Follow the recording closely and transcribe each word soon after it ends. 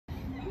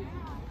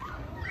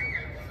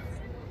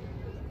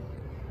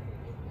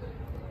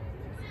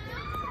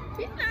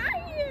She's not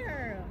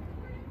here.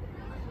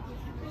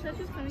 She said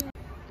she's coming.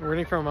 We're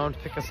waiting for my mom to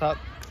pick us up.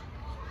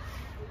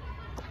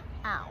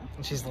 Ow.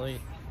 And she's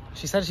late.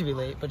 She said she'd be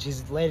late, but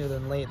she's later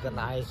than late than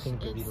I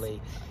think would be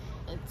late.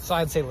 So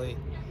I'd say late.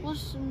 Well,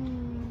 she's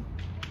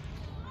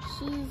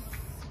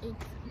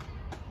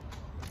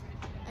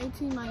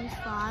 18 minus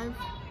 5.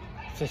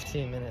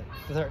 15 minutes.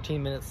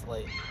 13 minutes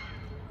late.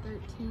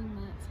 13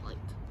 minutes late.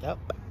 Yep.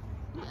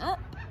 Yep.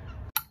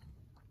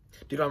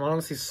 Dude, I'm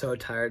honestly so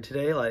tired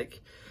today.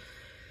 Like,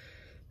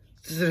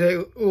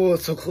 today, oh,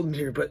 it's so cold in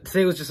here, but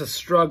today was just a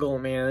struggle,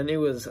 man. It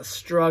was a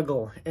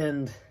struggle,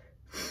 and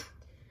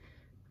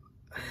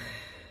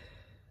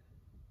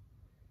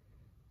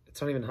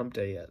it's not even hump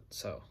day yet,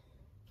 so,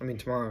 I mean,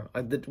 tomorrow.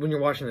 When you're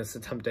watching this,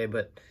 it's hump day,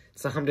 but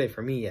it's not hump day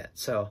for me yet,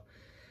 so,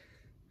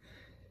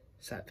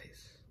 sad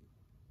face.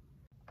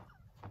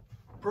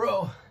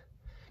 Bro,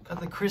 got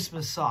the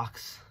Christmas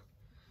socks.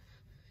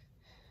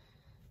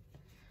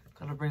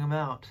 Gotta bring them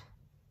out.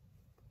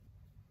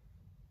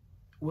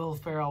 Will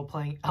Ferrell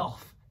playing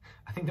Elf.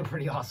 I think they're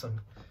pretty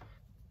awesome.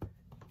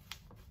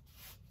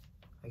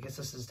 I guess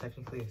this is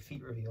technically a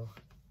feet reveal.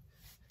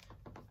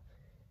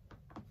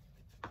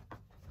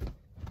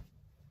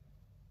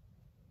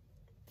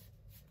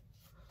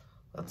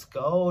 Let's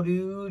go,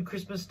 dude.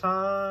 Christmas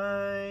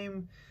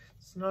time.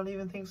 It's not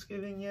even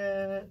Thanksgiving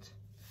yet.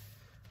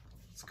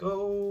 Let's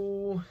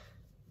go.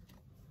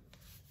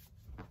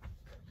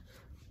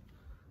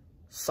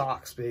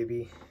 Socks,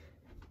 baby.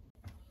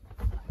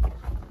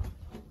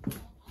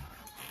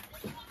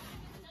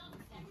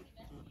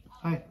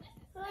 Hi.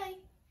 Hi.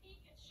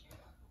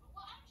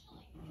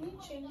 Can you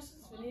change this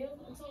video?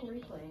 It's on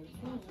replay.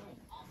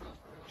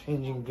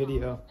 Changing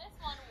video. This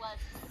one was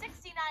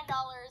 $69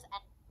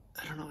 and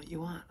I don't know what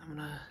you want. I'm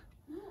gonna...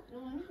 I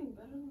don't know anything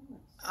better than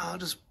this. I'll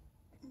just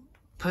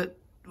put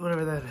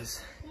whatever that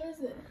is. What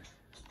is it?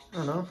 I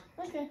don't know.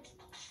 Okay.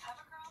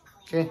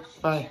 Okay,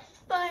 bye.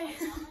 Bye.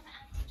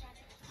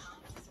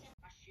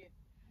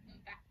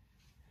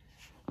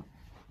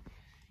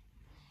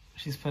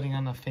 She's putting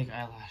on a fake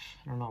eyelash.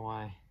 I don't know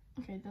why.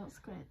 Okay, don't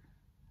squint.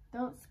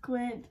 Don't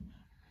squint.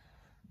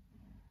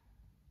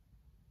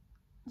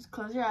 Just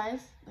close your eyes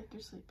like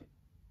you're sleeping.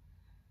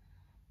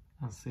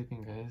 I'm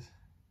sleeping, guys.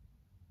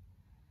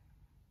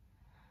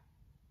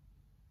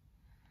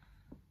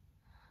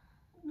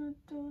 No,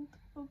 don't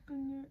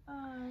open your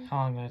eyes. How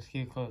long, guys?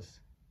 Keep it close.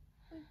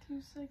 Like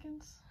 2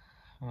 seconds.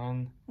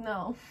 1,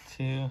 No.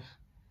 2,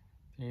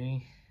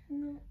 3,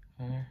 No.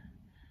 4,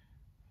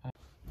 5.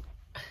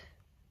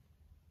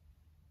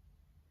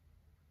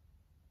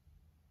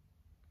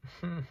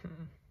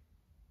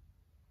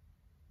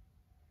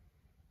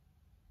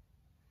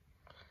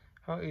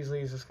 How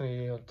easily is this going to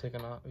be able to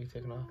be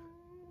taken off?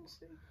 We'll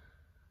see.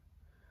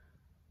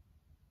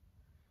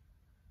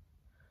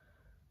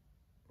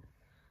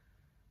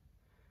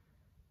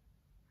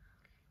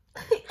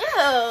 Ew.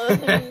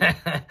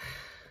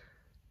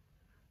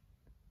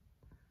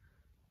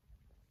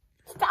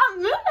 Stop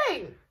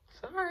moving.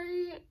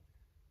 Sorry.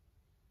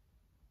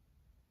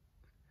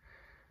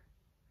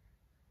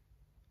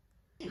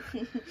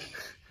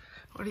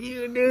 What are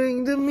you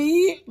doing to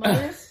me? Mine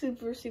is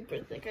super, super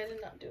thick. I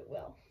did not do it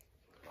well.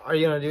 Are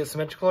you going to do it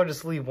symmetrical or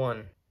just leave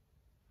one?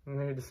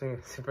 Maybe just doing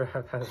it super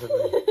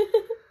haphazardly.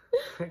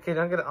 Okay,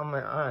 don't get it on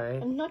my eye.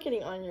 I'm not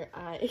getting on your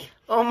eye.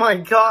 Oh my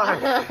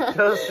god!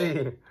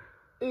 Josie!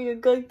 You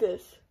go like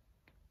this.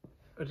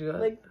 What you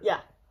got? Like, yeah.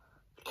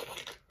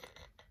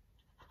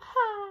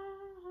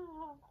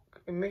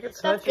 Make it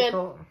That's good.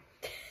 symmetrical.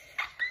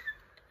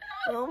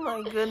 Oh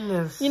my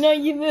goodness. You know,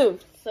 you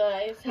moved, so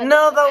I just had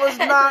No, to... that was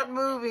not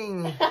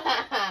moving.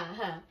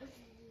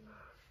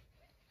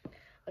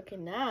 Okay,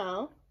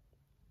 now...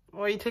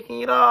 Why are you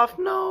taking it off?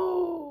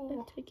 No.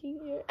 I'm taking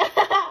your...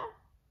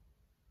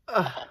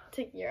 Ugh.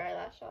 taking your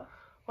eyelash off.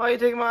 Why are you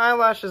taking my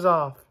eyelashes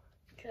off?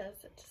 Because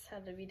it just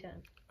had to be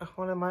done. I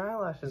wanted my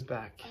eyelashes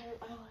back. I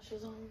have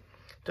eyelashes on.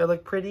 Do I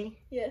look pretty?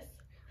 Yes.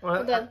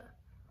 What? I'm done.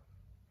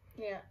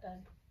 Yeah,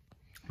 done.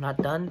 I'm not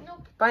done?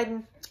 Nope.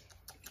 Biden.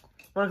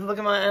 Want to look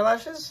at my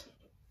eyelashes?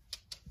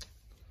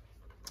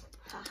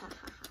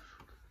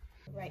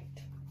 Right.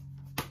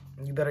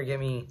 You better get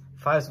me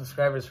 5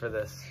 subscribers for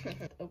this.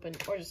 Open,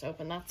 or just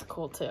open. That's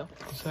cool too.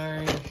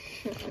 Sorry.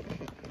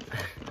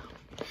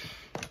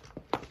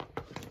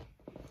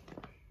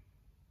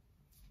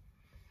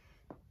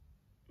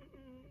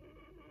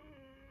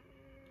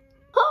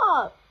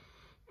 Pop!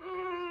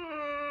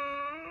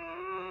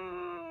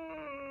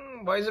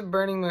 Why is it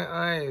burning my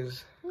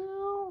eyes?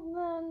 Well,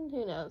 then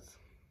who knows?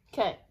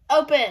 Okay,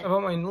 open! How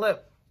about my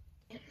lip?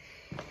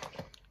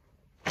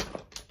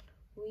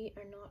 We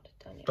are not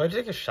done yet. Do I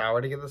take a shower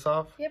to get this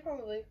off? Yeah,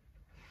 probably.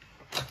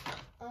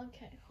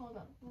 Okay, hold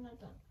on. We're not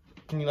done.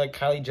 Can you like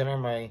Kylie Jenner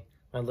my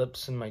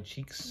lips and my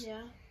cheeks?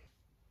 Yeah.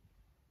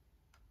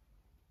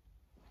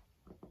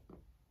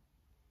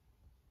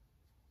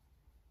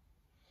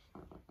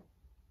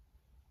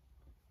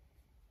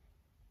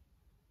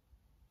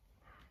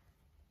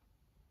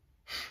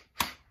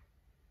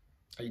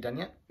 Are you done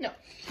yet? No.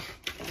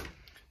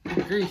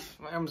 Good grief,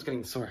 my arm's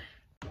getting sore.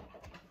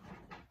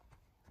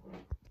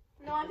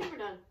 No, I think we're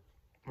done.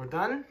 We're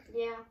done?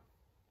 Yeah.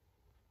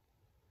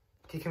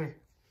 Okay, come here.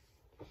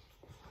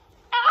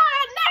 Ah,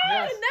 no,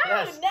 Yes, no,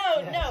 yes,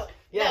 no, yes, no,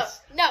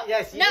 yes, no,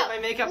 Yes, you no, get my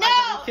makeup. no,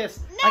 I give you a kiss.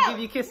 no, I give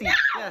you a kissy. no.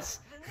 Yes.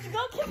 Go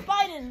kiss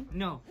Biden.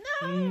 No.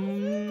 No.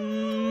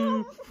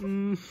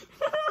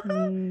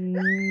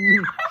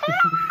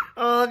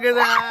 Oh, look at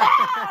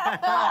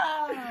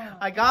that.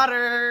 I got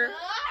her.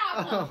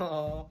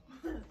 Oh.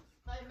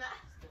 My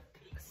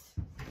masterpiece.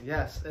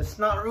 Yes, it's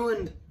not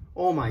ruined.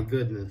 Oh my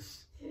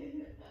goodness.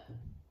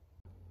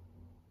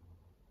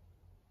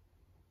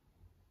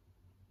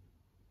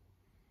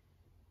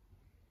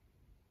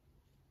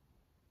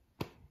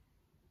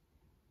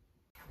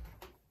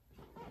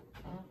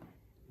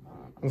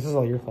 This is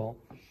all your fault.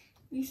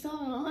 You still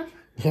have it on?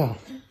 Yeah.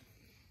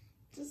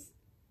 Just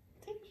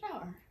take a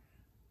shower.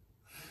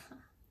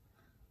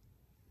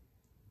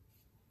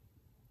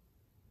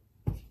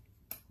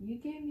 You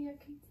gave me your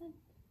consent.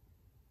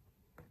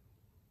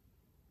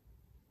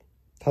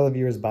 Tell the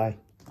viewers bye.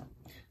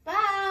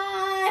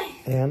 Bye.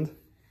 And?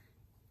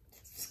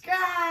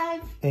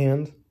 Subscribe.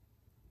 And?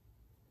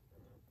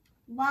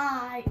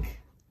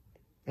 Like.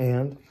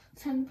 And?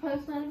 Turn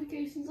post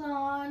notifications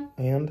on.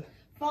 And?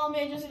 Follow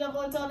me at JOSIE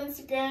Valenta on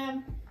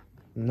Instagram.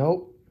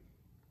 Nope.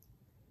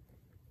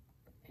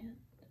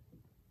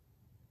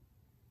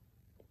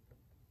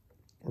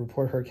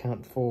 Report her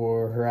account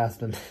for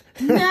harassment.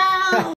 No.